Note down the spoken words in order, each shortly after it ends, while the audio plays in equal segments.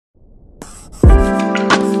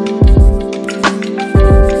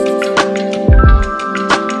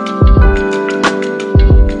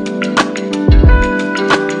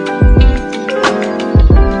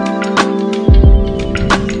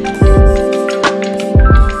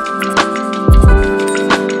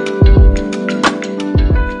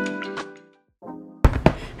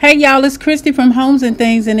Hey y'all, it's Christy from Homes and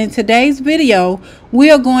Things, and in today's video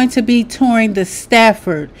we are going to be touring the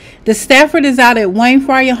Stafford. The Stafford is out at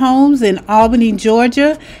Frier Homes in Albany,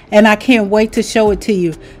 Georgia, and I can't wait to show it to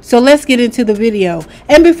you. So let's get into the video.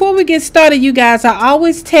 And before we get started, you guys, I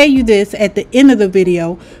always tell you this at the end of the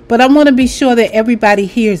video, but I want to be sure that everybody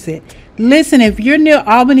hears it. Listen, if you're near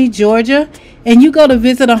Albany, Georgia, and you go to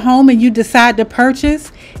visit a home and you decide to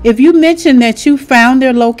purchase, if you mention that you found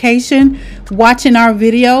their location watching our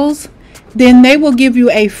videos, then they will give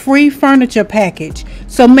you a free furniture package.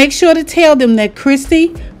 So make sure to tell them that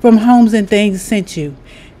Christy from Homes and Things sent you.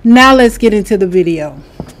 Now let's get into the video.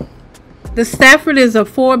 The Stafford is a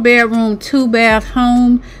 4-bedroom, 2-bath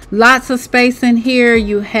home. Lots of space in here.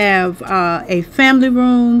 You have a family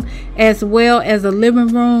room as well as a living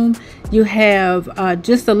room. You have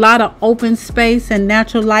just a lot of open space and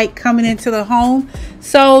natural light coming into the home.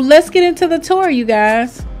 So let's get into the tour, you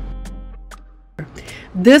guys.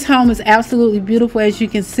 This home is absolutely beautiful. As you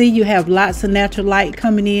can see, you have lots of natural light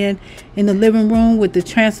coming in the living room with the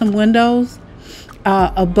transom windows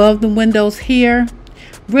above the windows here.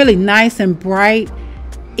 Really nice and bright,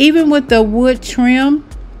 even with the wood trim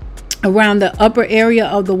around the upper area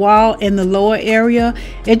of the wall and the lower area.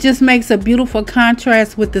 It just makes a beautiful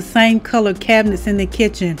contrast with the same color cabinets in the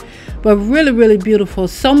kitchen. But really beautiful.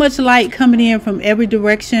 So much light coming in from every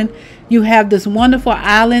direction. You have this wonderful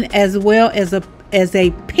island as well as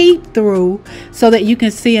a peep through so that you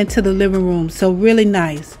can see into the living room. So really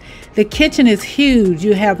nice. The kitchen is huge.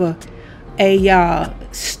 You have a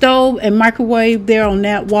stove and microwave there on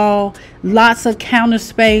that wall, lots of counter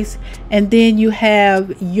space, and then you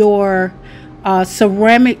have your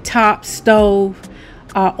ceramic top stove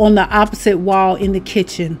on the opposite wall in the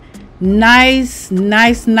kitchen. Nice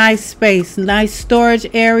space, nice storage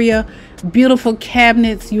area, beautiful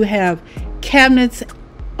cabinets. You have cabinets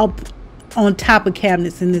up on top of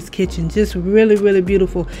cabinets in this kitchen. Just really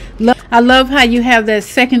beautiful. I love how you have that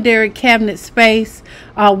secondary cabinet space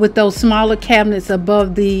with those smaller cabinets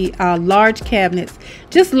above the large cabinets.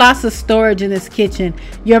 Just lots of storage in this kitchen.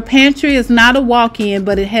 Your pantry is not a walk-in,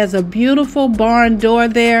 but it has a beautiful barn door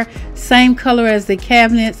there, same color as the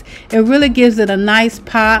cabinets. It really gives it a nice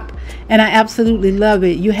pop, and I absolutely love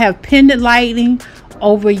it. You have pendant lighting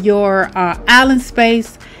over your island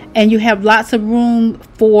space, and you have lots of room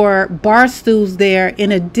for bar stools there,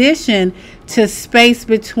 in addition to space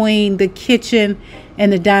between the kitchen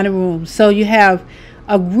and the dining room. So you have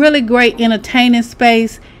a really great entertaining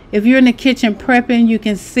space. If you're in the kitchen prepping, you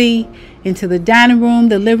can see into the dining room,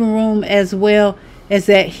 the living room, as well as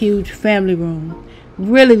that huge family room.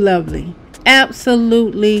 Really lovely.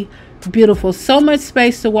 Absolutely beautiful. So much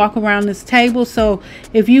space to walk around this table. So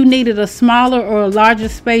if you needed a smaller or a larger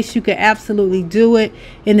space, you could absolutely do it.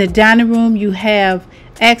 In the dining room, you have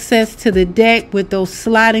access to the deck with those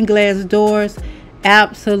sliding glass doors.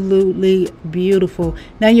 Absolutely beautiful.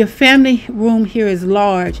 Now your family room here is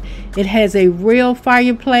large. It has a real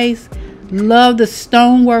fireplace. Love the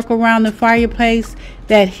stonework around the fireplace,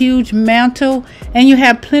 that huge mantle, and you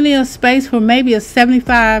have plenty of space for maybe a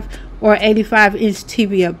 75 or 85-inch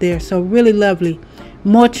TV up there. So really lovely.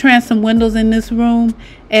 More transom windows in this room,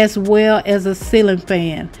 as well as a ceiling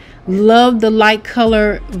fan. Love the light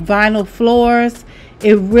color vinyl floors.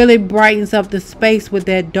 It really brightens up the space with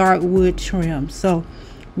that dark wood trim. So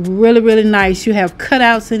really nice. You have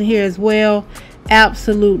cutouts in here as well.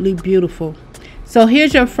 Absolutely beautiful. So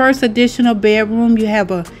here's your first additional bedroom. You have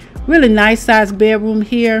a really nice sized bedroom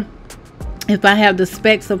here. If I have the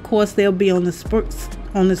specs, of course they'll be on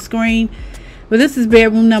the screen, but this is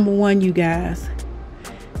bedroom number 1, you guys.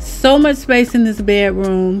 So much space in this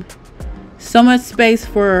bedroom, so much space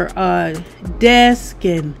for desk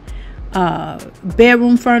and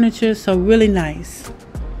bedroom furniture. So really nice,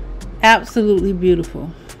 absolutely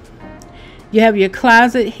beautiful. You have your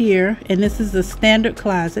closet here, and this is a standard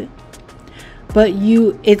closet, but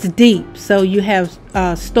it's deep, so you have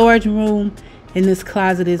storage room in this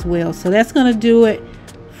closet as well. So that's going to do it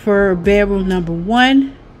for bedroom number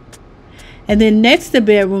 1. And then next to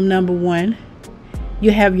bedroom number 1,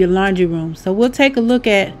 you have your laundry room. So we'll take a look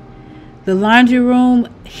at the laundry room.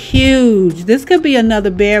 Huge. This could be another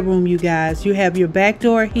bedroom, you guys. You have your back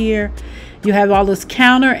door here. You have all this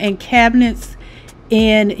counter and cabinets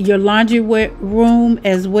in your laundry room,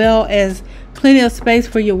 as well as plenty of space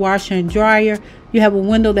for your washer and dryer. You have a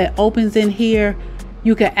window that opens in here.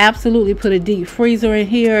 You could absolutely put a deep freezer in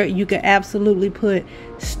here. You could absolutely put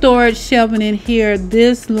storage shelving in here.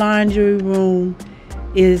 This laundry room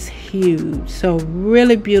is huge. So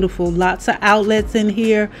really beautiful. Lots of outlets in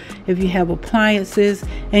here if you have appliances.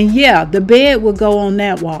 And yeah, the bed will go on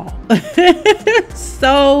that wall.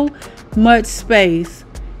 So much space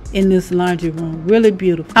in this laundry room. Really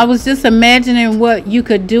beautiful. I was just imagining what you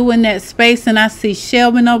could do in that space, and I see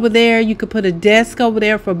shelving over there. You could put a desk over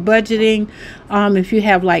there for budgeting. If you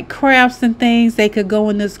have like crafts and things, they could go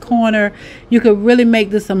in this corner. You could really make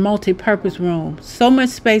this a multi-purpose room. So much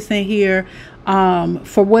space in here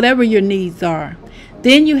for whatever your needs are.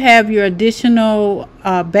 Then you have your additional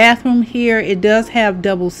bathroom here. It does have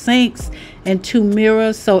double sinks and 2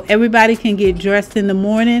 mirrors, so everybody can get dressed in the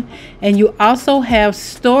morning. And you also have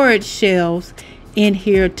storage shelves in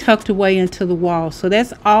here tucked away into the wall. So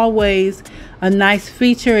that's always a nice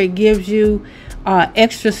feature. It gives you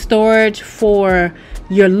extra storage for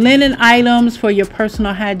your linen items, for your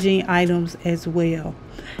personal hygiene items as well.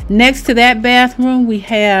 Next to that bathroom, we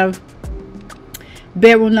have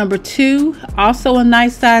bedroom number 2, also a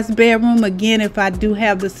nice sized bedroom. Again, if I do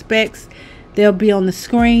have the specs, they'll be on the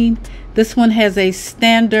screen. This one has a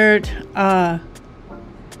standard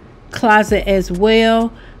closet as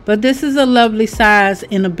well, but this is a lovely size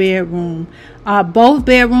in a bedroom. Both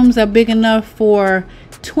bedrooms are big enough for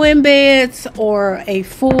twin beds or a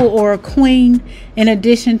full or a queen, in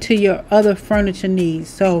addition to your other furniture needs.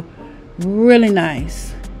 So really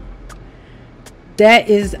nice. That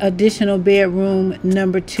is additional bedroom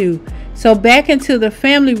number 2. So back into the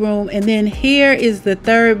family room, and then here is the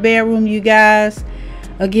 3rd bedroom, you guys.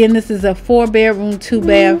 Again, this is a 4-bedroom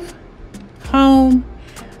 2-bath home.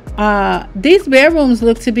 These bedrooms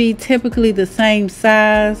look to be typically the same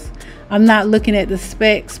size. I'm not looking at the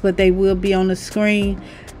specs, but they will be on the screen.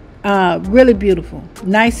 Really beautiful.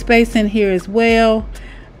 Nice space in here as well.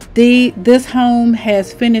 This home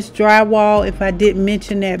has finished drywall. If I didn't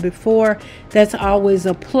mention that before, that's always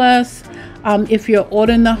a plus. If you're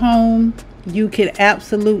ordering the home, you could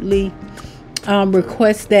absolutely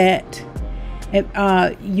request that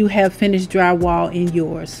you have finished drywall in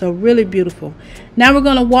yours. So really beautiful. Now we're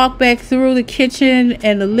going to walk back through the kitchen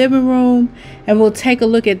and the living room, and we'll take a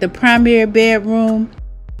look at the primary bedroom.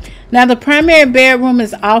 Now the primary bedroom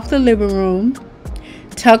is off the living room,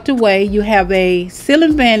 tucked away. You have a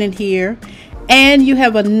ceiling fan in here, and you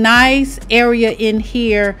have a nice area in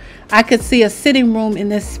here. I could see a sitting room in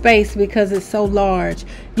this space because it's so large.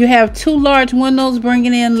 You have 2 large windows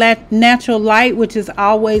bringing in natural light, which is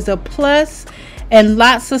always a plus, and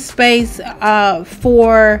lots of space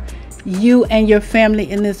for you and your family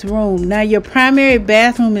in this room. Now your primary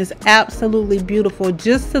bathroom is absolutely beautiful.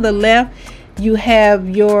 Just to the left, you have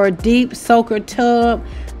your deep soaker tub.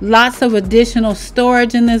 Lots of additional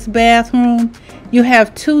storage in this bathroom. You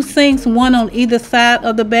have 2 sinks, one on either side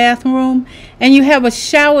of the bathroom, and you have a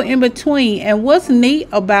shower in between. And what's neat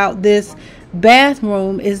about this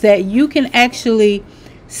bathroom is that you can actually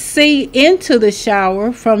see into the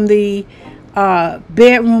shower from the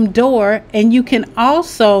bedroom door, and you can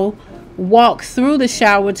also walk through the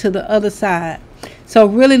shower to the other side. So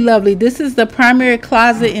really lovely. This is the primary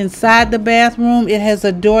closet inside the bathroom. It has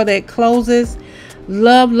a door that closes.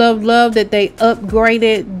 Love, love, love that they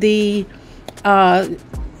upgraded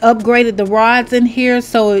the rods in here,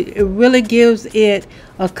 so it really gives it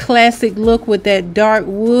a classic look with that dark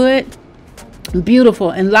wood.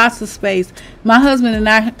 Beautiful, and lots of space. My husband and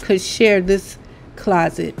I could share this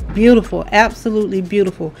closet. Beautiful, absolutely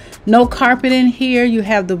beautiful. No carpet in here. You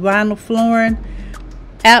have the vinyl flooring.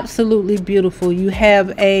 Absolutely beautiful. You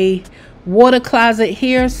have a water closet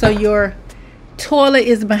here, so your toilet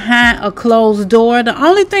is behind a closed door. The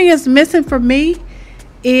only thing that's missing for me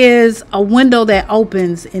is a window that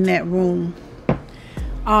opens in that room.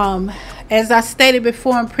 As I stated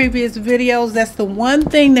before in previous videos, that's the one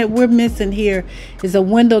thing that we're missing here, is a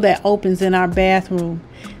window that opens in our bathroom.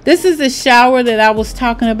 This is the shower that I was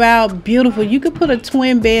talking about. Beautiful. You could put a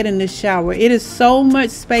twin bed in this shower. It is so much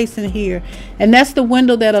space in here, and that's the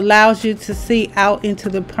window that allows you to see out into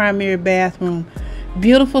the primary bathroom.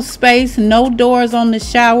 Beautiful space. No doors on the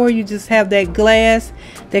shower. You just have that glass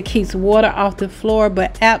that keeps water off the floor,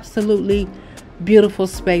 but absolutely beautiful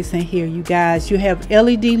space in here, you guys. You have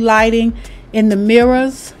LED lighting in the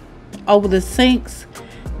mirrors over the sinks.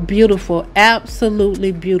 Beautiful.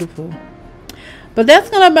 Absolutely beautiful. But that's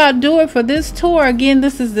gonna about do it for this tour. Again,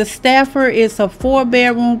 this is the Stafford. It's a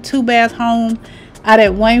 4-bedroom 2-bath home out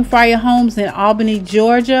at Frier Homes in Albany,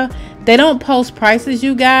 Georgia. They don't post prices,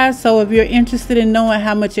 you guys, so if you're interested in knowing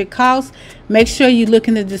how much it costs, make sure you look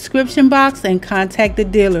in the description box and contact the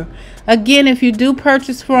dealer. Again, if you do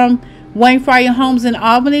purchase from Frier Homes in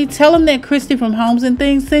Albany, tell them that Christy from Homes and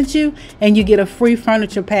Things sent you, and you get a free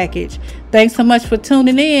furniture package. Thanks so much for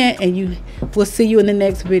tuning in, and we'll see you in the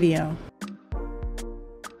next video.